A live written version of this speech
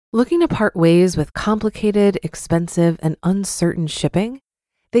Looking to part ways with complicated, expensive, and uncertain shipping?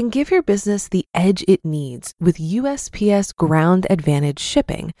 Then give your business the edge it needs with USPS Ground Advantage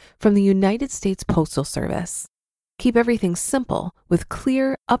shipping from the United States Postal Service. Keep everything simple with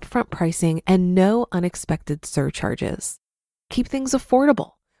clear, upfront pricing and no unexpected surcharges. Keep things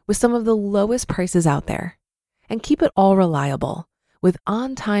affordable with some of the lowest prices out there. And keep it all reliable with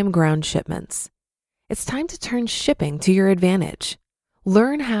on-time ground shipments. It's time to turn shipping to your advantage.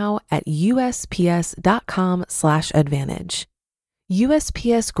 Learn how at USPS.com/advantage.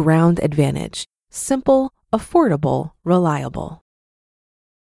 USPS Ground Advantage. Simple, affordable, reliable.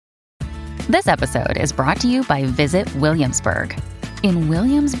 This episode is brought to you by Visit Williamsburg. In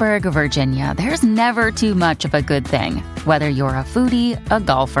Williamsburg, Virginia, there's never too much of a good thing. Whether you're a foodie, a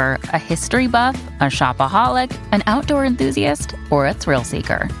golfer, a history buff, a shopaholic, an outdoor enthusiast, or a thrill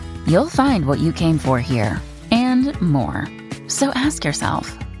seeker, you'll find what you came for here and more. So ask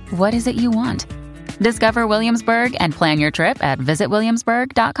yourself, what is it you want? Discover Williamsburg and plan your trip at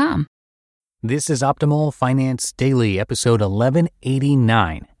visitwilliamsburg.com. This is Optimal Finance Daily, episode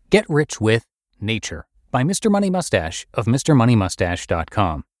 1189. Get Rich with Nature by Mr. Money Mustache of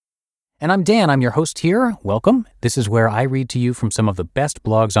MrMoneyMustache.com. And I'm Dan, I'm your host here. Welcome. This is where I read to you from some of the best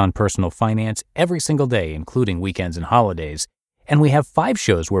blogs on personal finance every single day, including weekends and holidays. And we have 5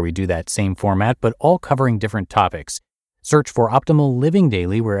 shows where we do that same format, but all covering different topics. Search for Optimal Living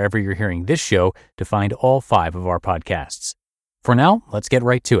Daily wherever you're hearing this show to find all 5 of our podcasts. For now, let's get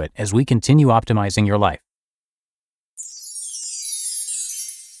right to it as we continue optimizing your life.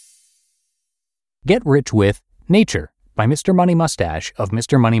 Get Rich with Nature by Mr. Money Mustache of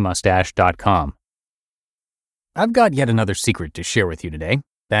MrMoneyMustache.com. I've got yet another secret to share with you today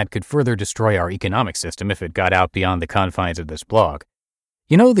that could further destroy our economic system if it got out beyond the confines of this blog.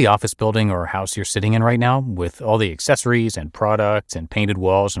 You know the office building or house you're sitting in right now with all the accessories and products and painted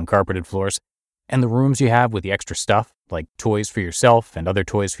walls and carpeted floors, and the rooms you have with the extra stuff like toys for yourself and other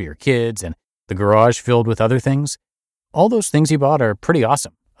toys for your kids and the garage filled with other things? All those things you bought are pretty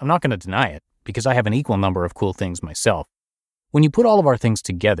awesome. I'm not going to deny it because I have an equal number of cool things myself. When you put all of our things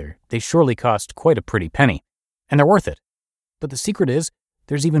together, they surely cost quite a pretty penny, and they're worth it. But the secret is,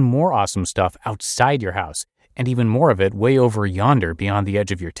 there's even more awesome stuff outside your house, and even more of it way over yonder beyond the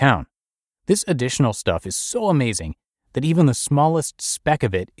edge of your town. This additional stuff is so amazing that even the smallest speck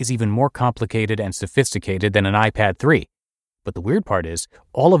of it is even more complicated and sophisticated than an iPad 3. But the weird part is,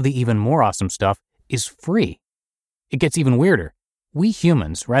 all of the even more awesome stuff is free. It gets even weirder. We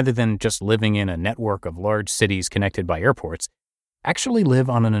humans, rather than just living in a network of large cities connected by airports, actually live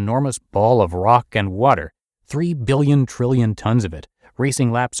on an enormous ball of rock and water, 3 billion trillion tons of it,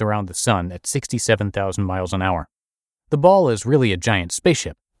 racing laps around the sun at 67,000 miles an hour. The ball is really a giant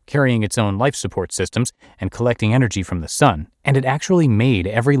spaceship, carrying its own life support systems and collecting energy from the sun, and it actually made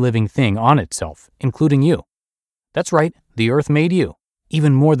every living thing on itself, including you. That's right, the Earth made you,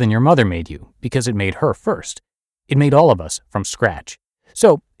 even more than your mother made you, because it made her first. It made all of us from scratch.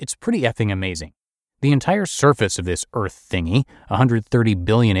 So, it's pretty effing amazing. The entire surface of this Earth thingy, 130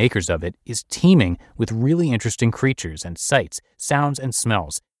 billion acres of it, is teeming with really interesting creatures and sights, sounds and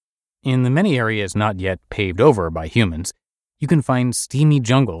smells. In the many areas not yet paved over by humans, you can find steamy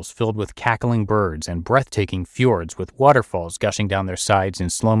jungles filled with cackling birds and breathtaking fjords with waterfalls gushing down their sides in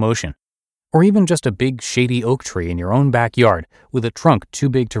slow motion. Or even just a big shady oak tree in your own backyard with a trunk too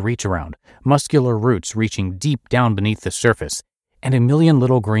big to reach around, muscular roots reaching deep down beneath the surface, and a million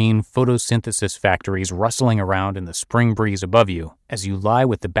little green photosynthesis factories rustling around in the spring breeze above you as you lie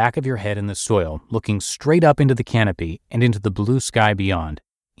with the back of your head in the soil, looking straight up into the canopy and into the blue sky beyond,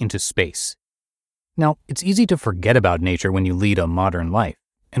 into space. Now, it's easy to forget about nature when you lead a modern life,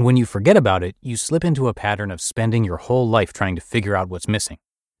 and when you forget about it, you slip into a pattern of spending your whole life trying to figure out what's missing.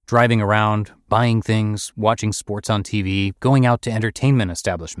 Driving around, buying things, watching sports on TV, going out to entertainment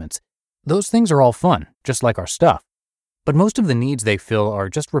establishments. Those things are all fun, just like our stuff. But most of the needs they fill are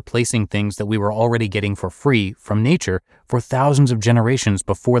just replacing things that we were already getting for free from nature for thousands of generations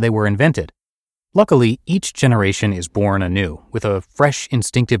before they were invented. Luckily, each generation is born anew, with a fresh,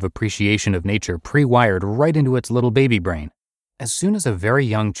 instinctive appreciation of nature pre-wired right into its little baby brain. As soon as a very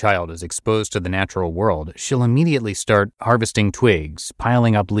young child is exposed to the natural world, she'll immediately start harvesting twigs,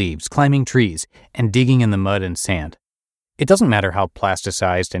 piling up leaves, climbing trees, and digging in the mud and sand. It doesn't matter how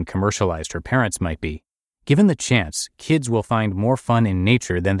plasticized and commercialized her parents might be. Given the chance, kids will find more fun in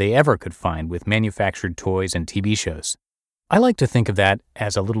nature than they ever could find with manufactured toys and TV shows. I like to think of that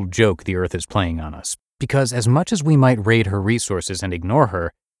as a little joke the Earth is playing on us, because as much as we might raid her resources and ignore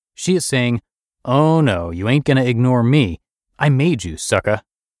her, she is saying, "Oh no, you ain't gonna ignore me. I made you, sucka."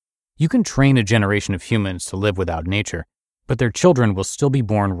 You can train a generation of humans to live without nature, but their children will still be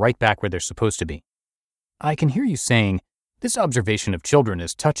born right back where they're supposed to be. I can hear you saying, "This observation of children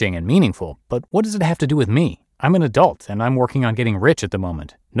is touching and meaningful, but what does it have to do with me? I'm an adult and I'm working on getting rich at the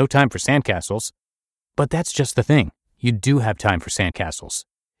moment. No time for sandcastles." But that's just the thing. You do have time for sandcastles.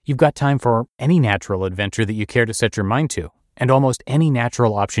 You've got time for any natural adventure that you care to set your mind to, and almost any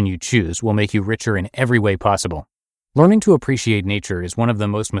natural option you choose will make you richer in every way possible. Learning to appreciate nature is one of the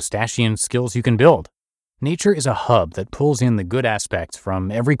most Mustachian skills you can build. Nature is a hub that pulls in the good aspects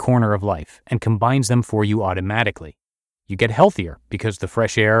from every corner of life and combines them for you automatically. You get healthier because the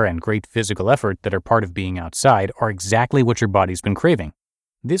fresh air and great physical effort that are part of being outside are exactly what your body's been craving.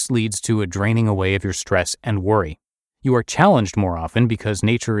 This leads to a draining away of your stress and worry. You are challenged more often because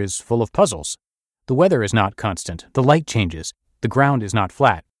nature is full of puzzles. The weather is not constant, the light changes, the ground is not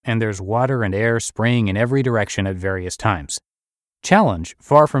flat, and there's water and air spraying in every direction at various times. Challenge,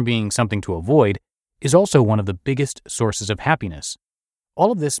 far from being something to avoid, is also one of the biggest sources of happiness.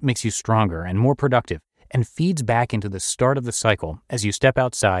 All of this makes you stronger and more productive and feeds back into the start of the cycle as you step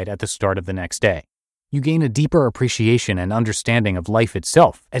outside at the start of the next day. You gain a deeper appreciation and understanding of life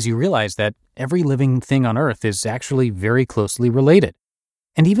itself as you realize that every living thing on Earth is actually very closely related.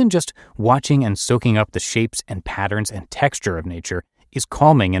 And even just watching and soaking up the shapes and patterns and texture of nature is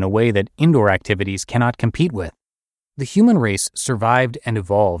calming in a way that indoor activities cannot compete with. The human race survived and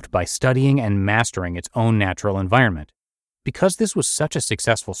evolved by studying and mastering its own natural environment. Because this was such a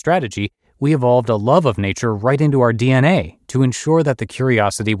successful strategy, we evolved a love of nature right into our DNA to ensure that the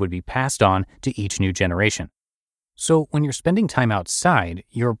curiosity would be passed on to each new generation. So when you're spending time outside,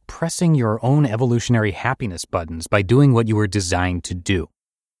 you're pressing your own evolutionary happiness buttons by doing what you were designed to do.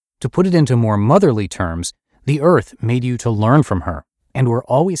 To put it into more motherly terms, the Earth made you to learn from her, and we're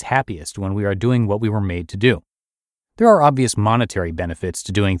always happiest when we are doing what we were made to do. There are obvious monetary benefits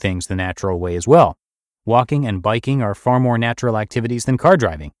to doing things the natural way as well. Walking and biking are far more natural activities than car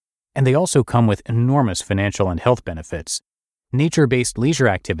driving, and they also come with enormous financial and health benefits. Nature-based leisure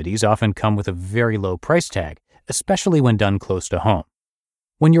activities often come with a very low price tag, especially when done close to home.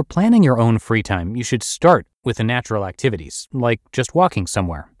 When you're planning your own free time, you should start with the natural activities, like just walking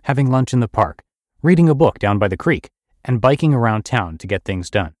somewhere, having lunch in the park, reading a book down by the creek, and biking around town to get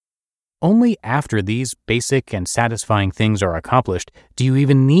things done. Only after these basic and satisfying things are accomplished do you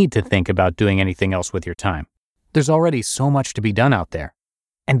even need to think about doing anything else with your time. There's already so much to be done out there.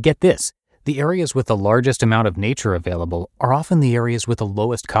 And get this, the areas with the largest amount of nature available are often the areas with the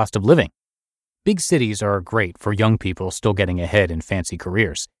lowest cost of living. Big cities are great for young people still getting ahead in fancy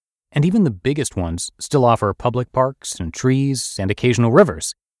careers, and even the biggest ones still offer public parks and trees and occasional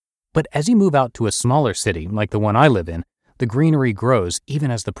rivers. But as you move out to a smaller city like the one I live in, the greenery grows even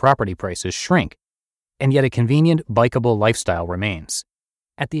as the property prices shrink, and yet a convenient, bikeable lifestyle remains.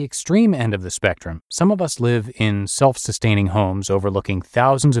 At the extreme end of the spectrum, some of us live in self-sustaining homes overlooking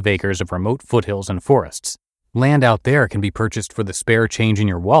thousands of acres of remote foothills and forests. Land out there can be purchased for the spare change in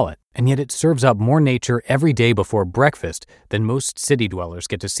your wallet, and yet it serves up more nature every day before breakfast than most city dwellers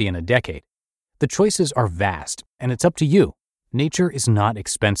get to see in a decade. The choices are vast, and it's up to you. Nature is not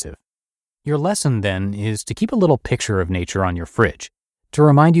expensive. Your lesson, then, is to keep a little picture of nature on your fridge, to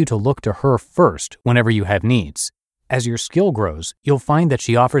remind you to look to her first whenever you have needs. As your skill grows, you'll find that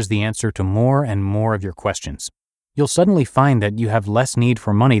she offers the answer to more and more of your questions. You'll suddenly find that you have less need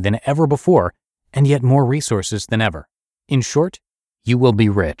for money than ever before, and yet more resources than ever. In short, you will be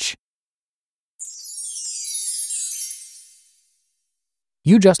rich.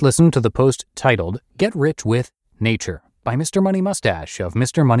 You just listened to the post titled, "Get Rich with Nature" by Mr. Money Mustache of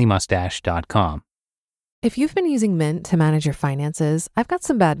MrMoneyMustache.com. If you've been using Mint to manage your finances, I've got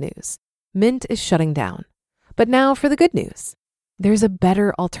some bad news. Mint is shutting down. But now for the good news. There's a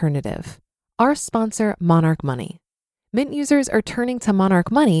better alternative. Our sponsor, Monarch Money. Mint users are turning to Monarch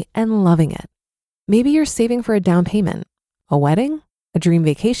Money and loving it. Maybe you're saving for a down payment, a wedding, a dream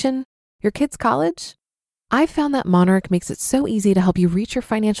vacation, your kids' college. I've found that Monarch makes it so easy to help you reach your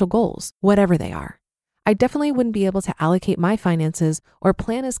financial goals, whatever they are. I definitely wouldn't be able to allocate my finances or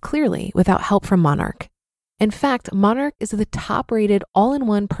plan as clearly without help from Monarch. In fact, Monarch is the top-rated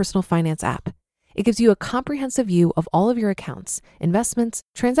all-in-one personal finance app. It gives you a comprehensive view of all of your accounts, investments,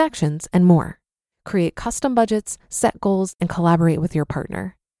 transactions, and more. Create custom budgets, set goals, and collaborate with your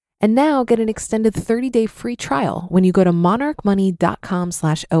partner. And now get an extended 30-day free trial when you go to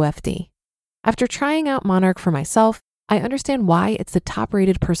monarchmoney.com/OFD. After trying out Monarch for myself, I understand why it's the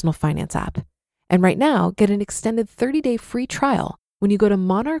top-rated personal finance app. And right now, get an extended 30-day free trial when you go to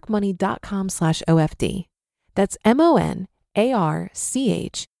monarchmoney.com/OFD. That's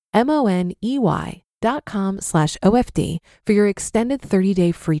MONARCHMONEY.com/OFD for your extended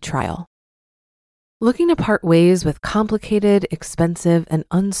 30-day free trial. Looking to part ways with complicated, expensive, and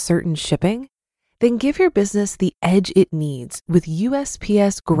uncertain shipping? Then give your business the edge it needs with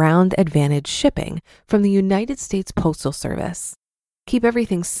USPS Ground Advantage shipping from the United States Postal Service. Keep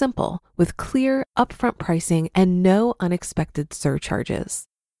everything simple with clear, upfront pricing and no unexpected surcharges.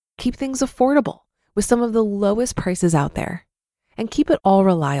 Keep things affordable with some of the lowest prices out there. And keep it all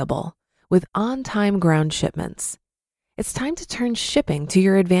reliable with on-time ground shipments. It's time to turn shipping to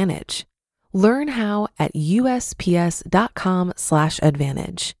your advantage. Learn how at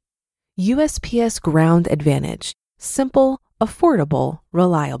USPS.com/advantage. USPS Ground Advantage. Simple, affordable,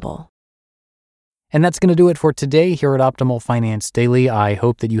 reliable. And that's going to do it for today here at Optimal Finance Daily. I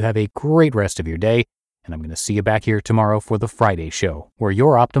hope that you have a great rest of your day, and I'm going to see you back here tomorrow for the Friday show, where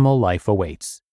your optimal life awaits.